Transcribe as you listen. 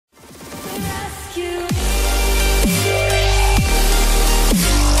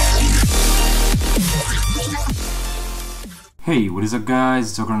Hey, what is up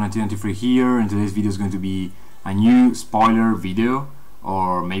guys, Gioco1993 here, and today's video is going to be a new spoiler video,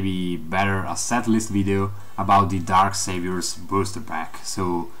 or maybe better a setlist video about the Dark Saviors booster pack.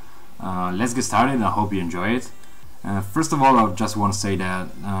 So let's get started. I hope you enjoy it. First of all, I just want to say that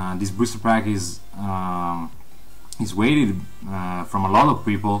this booster pack is waited from a lot of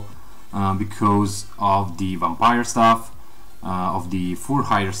people because of the vampire stuff, of the Fur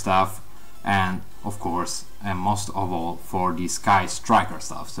Hider stuff, and of course, and most of all, for the Sky Striker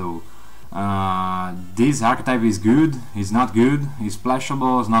stuff. So this archetype is good, is not good, is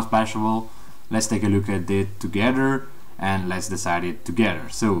splashable, is not splashable. Let's take a look at it together and let's decide it together.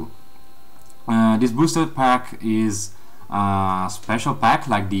 So this booster pack is a special pack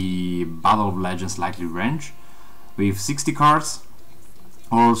like the Battle of Legends Likely Range with 60 cards,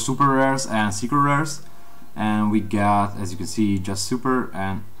 all super rares and secret rares, and we got, as you can see, just super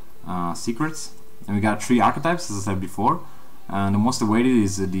and secrets. And we got 3 archetypes, as I said before, and the most awaited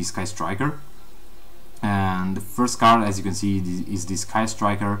is the Sky Striker. And the first card, as you can see, is the Sky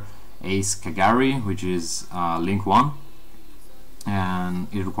Striker Ace Kagari, which is Link 1, and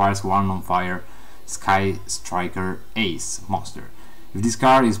it requires 1 on fire Sky Striker Ace monster. If this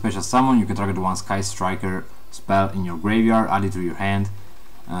card is special summon, you can target 1 Sky Striker spell in your graveyard, add it to your hand,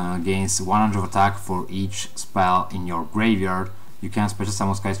 gains 100 of attack for each spell in your graveyard. You can special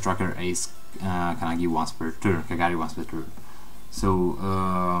summon Sky Striker Ace Kagari once per turn.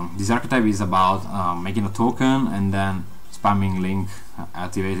 So this archetype is about making a token and then spamming Link,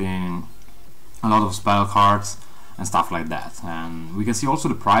 activating a lot of spell cards and stuff like that. And we can see also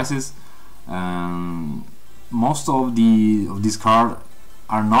the prices. Most of these cards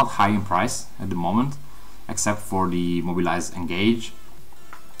are not high in price at the moment, except for the Mobilize Engage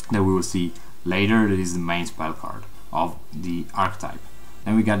that we will see later. That is the main spell card of the archetype.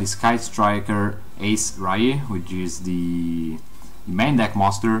 Then we got the Sky Striker Ace Rai, which is the main deck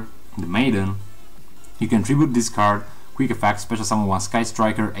monster, the Maiden. You can tribute this card, quick effect, special summon 1 Sky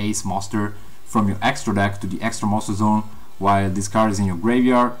Striker Ace monster from your extra deck to the extra monster zone while this card is in your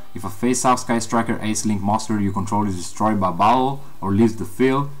graveyard. If a face-up Sky Striker Ace Link monster you control is destroyed by battle or leaves the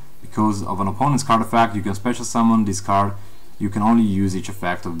field because of an opponent's card effect, you can special summon this card. You can only use each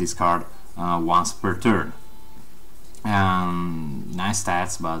effect of this card once per turn. Nice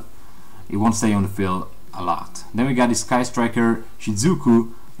stats, but it won't stay on the field a lot. Then we got the Sky Striker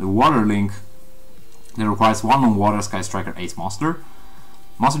Shizuku, the Water Link, that requires 1 on water Sky Striker Ace monster.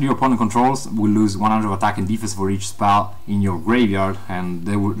 Monster your opponent controls will lose 100 attack and defense for each spell in your graveyard, and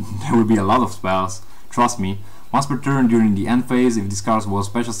there will be a lot of spells, trust me. Once per turn during the end phase, if this card was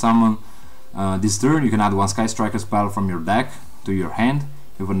special summon this turn, you can add 1 Sky Striker spell from your deck to your hand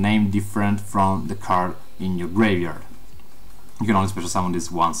with a name different from the card in your graveyard. You can only special summon this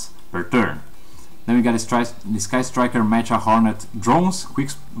once per turn. Then we got the Sky Striker Mecha Hornet Drones,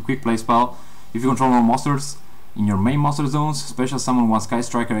 quick play spell. If you control more monsters in your main monster zones, special summon 1 Sky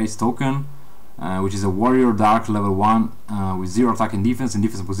Striker Ace token, which is a Warrior Dark level 1 with 0 attack and defense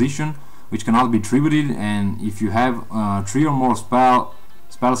position, which cannot be tributed. And if you have 3 or more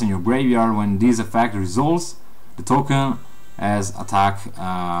spells in your graveyard, when this effect resolves, the token has attack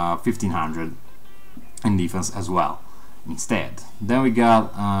 1500 and defense as well instead. Then we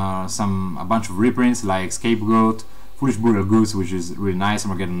got a bunch of reprints like Scapegoat, Foolish Brutal Goose, which is really nice,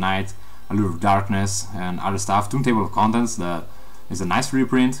 Armageddon Knight, Allure of Darkness, and other stuff. Toon Table of Contents, that is a nice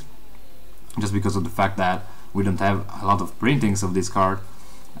reprint, just because of the fact that we don't have a lot of printings of this card.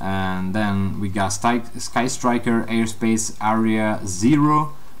 And then we got Sky Striker Airspace Area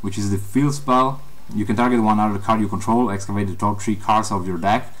 0, which is the field spell. You can target 1 other card you control, excavate the top 3 cards of your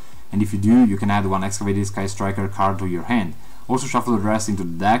deck, and if you do, you can add 1 excavated Sky Striker card to your hand. Also shuffle the rest into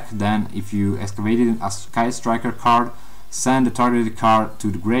the deck. Then if you excavated a Sky Striker card, send the targeted card to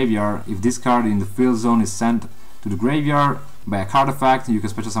the graveyard. If this card in the field zone is sent to the graveyard by a card effect, you can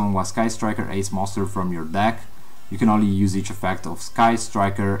special summon 1 Sky Striker Ace monster from your deck. You can only use each effect of Sky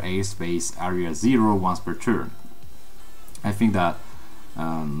Striker Airspace Area 0 once per turn. I think that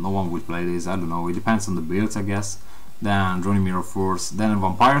no one will play this, I don't know, it depends on the builds, I guess. Then Droning Mirror Force, then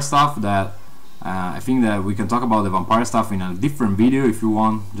vampire stuff that I think that we can talk about the vampire stuff in a different video if you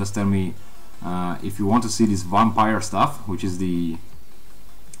want. Just tell me if you want to see this vampire stuff, which is the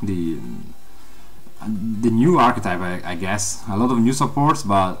new archetype, I guess. A lot of new supports,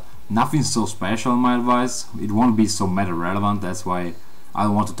 but nothing so special in my advice. It won't be so meta relevant, that's why I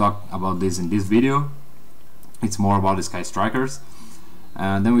don't want to talk about this in this video. It's more about the Sky Strikers.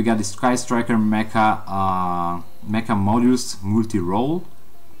 Then we got the Sky Striker Mecha Modus Multi-Roll,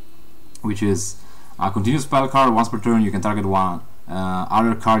 which is a continuous spell card. Once per turn you can target 1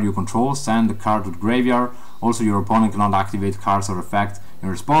 other card you control, send the card to the graveyard, Also, your opponent cannot activate cards or effects in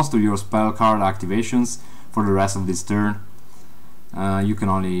response to your spell card activations for the rest of this turn. You can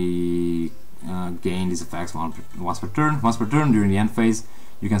only gain these effects once per turn. Once per turn during the end phase,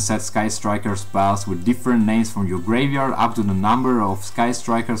 you can set Sky Striker spells with different names from your graveyard up to the number of Sky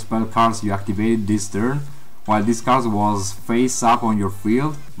Striker spell cards you activated this turn, while this card was face up on your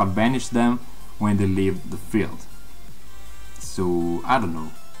field, but banish them when they leave the field. So, I don't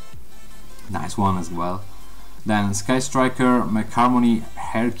know. Nice one as well. Then Sky Striker McHarmony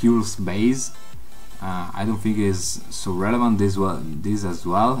Hercules base. I don't think is so relevant. This as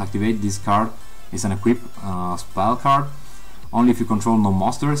well. Activate this card. It's an equip spell card. Only if you control no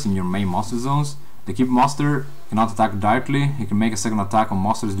monsters in your main monster zones. The keep monster cannot attack directly. You can make a second attack on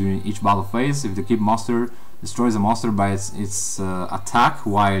monsters during each battle phase. If the keep monster destroys a monster by its attack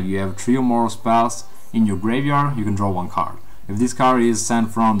while you have 3 or more spells in your graveyard, you can draw 1 card. If this card is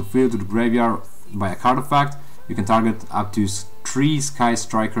sent from the field to the graveyard by a card effect, you can target up to 3 Sky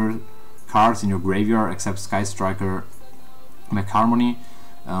Striker cards in your graveyard except Sky Striker McHarmony.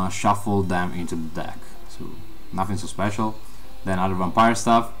 Shuffle them into the deck. So nothing so special. Then other vampire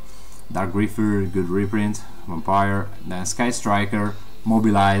stuff. Dark Griffer, good reprint, vampire. Then Sky Striker,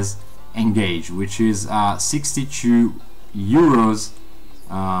 mobilize, engage, which is a 62 euros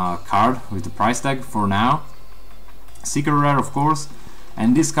card with the price tag for now. Secret rare, of course,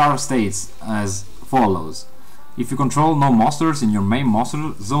 and this card states as follows: if you control no monsters in your main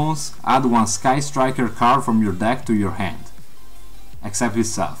monster zones, add 1 Sky Striker card from your deck to your hand, except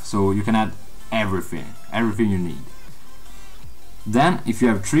itself. So you can add everything you need. Then, if you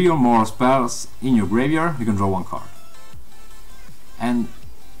have 3 or more spells in your graveyard, you can draw 1 card. And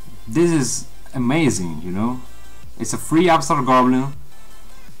this is amazing, you know. It's a free Upstart Goblin.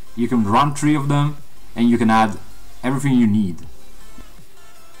 You can run 3 of them, and you can add everything you need.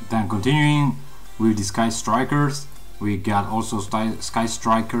 Then continuing with the Sky Strikers, we got also Sky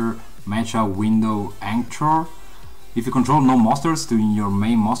Striker Mecha Window Anchor. If you control no monsters in your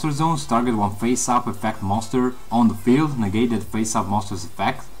main monster zones, target 1 face-up effect monster on the field, negate that face-up monster's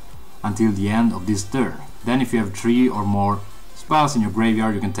effect until the end of this turn. Then if you have 3 or more spells in your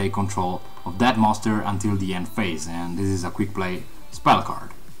graveyard, you can take control of that monster until the end phase, and this is a quick play spell card.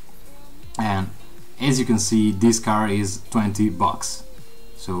 And as you can see, this card is 20 bucks,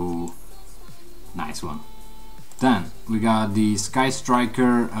 so nice one. Then we got the Sky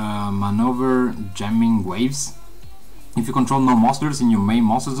Striker Maneuver Jamming Waves. If you control no monsters in your main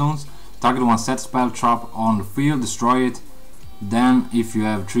monster zones, target 1 set spell trap on the field, destroy it. Then if you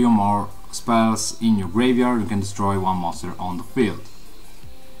have 3 or more spells in your graveyard, you can destroy 1 monster on the field.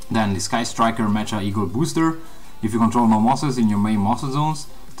 Then the Sky Striker Mecha Eagle Booster. If you control no monsters in your main monster zones,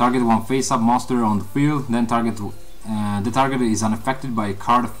 target 1 face-up monster on the field, then the target is unaffected by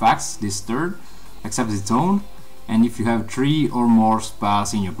card effects this turn, except its own. And if you have 3 or more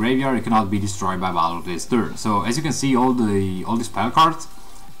spells in your graveyard, it cannot be destroyed by battle this turn. So as you can see, all the spell cards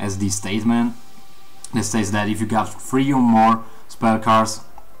as the statement that says that if you got 3 or more spell cards,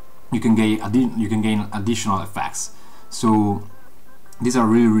 you can gain additional effects. So these are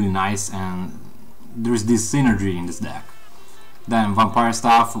really nice, and there is this synergy in this deck. Then vampire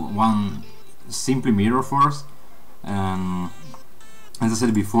stuff, 1 Simply Mirror Force, and as I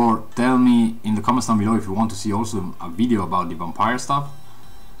said before, tell me in the comments down below if you want to see also a video about the vampire stuff.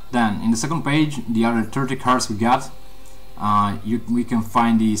 Then in the second page, the other 30 cards we got, we can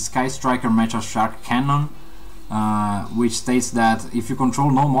find the Sky Striker Mecha Shark Cannon, which states that if you control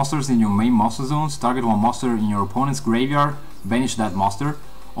no monsters in your main monster zones, target 1 monster in your opponent's graveyard, banish that monster.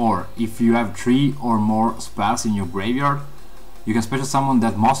 Or if you have 3 or more spells in your graveyard, you can special summon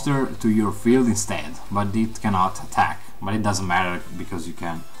that monster to your field instead, but it cannot attack. But it doesn't matter because you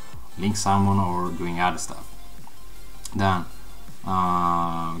can link summon or doing other stuff. Then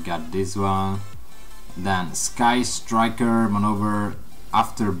we got this one. Then Sky Striker Maneuver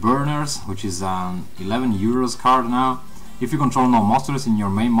Afterburners, which is an 11 euros card now. If you control no monsters in your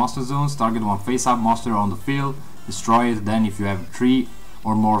main monster zones, target 1 face-up monster on the field, destroy it. Then if you have 3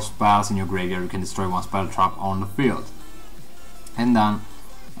 or more spells in your graveyard, you can destroy 1 spell trap on the field. And then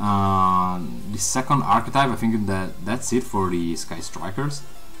the second archetype, I think that's it for the Sky Strikers.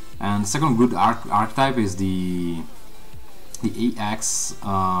 And the second good archetype is the AX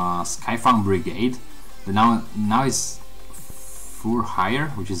Skyfang Brigade. The now is 4 higher,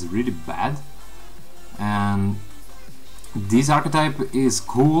 which is really bad. And this archetype is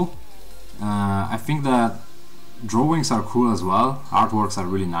cool. I think that drawings are cool as well. Artworks are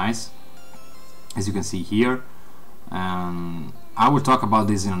really nice, as you can see here. And I will talk about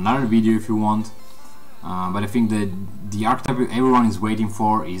this in another video if you want, but I think that the archetype everyone is waiting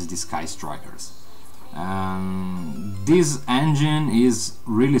for is the Sky Strikers. This engine is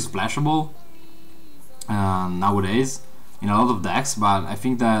really splashable nowadays in a lot of decks, but I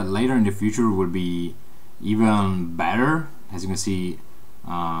think that later in the future will be even better. As you can see,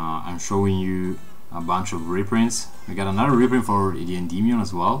 I'm showing you a bunch of reprints. We got another reprint for the Endymion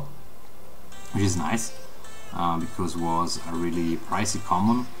as well, which is nice because it was a really pricey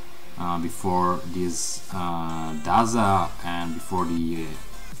common before this DASA and before the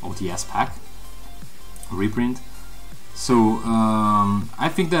OTS pack reprint. So I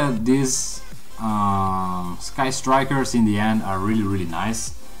think that these Sky Strikers in the end are really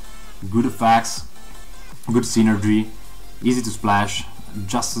nice. Good effects, good synergy, easy to splash,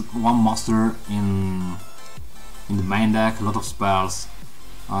 just one monster in the main deck, a lot of spells.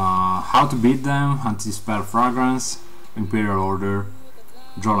 How to beat them: Anti-Spell Fragrance, Imperial Order,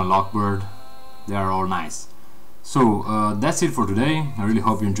 Drawn a Lockbird. They are all nice. So that's it for today. I really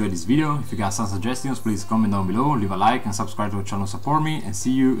hope you enjoyed this video. If you got some suggestions, please comment down below, leave a like and subscribe to the channel to support me, and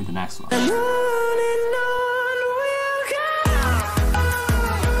see you in the next one.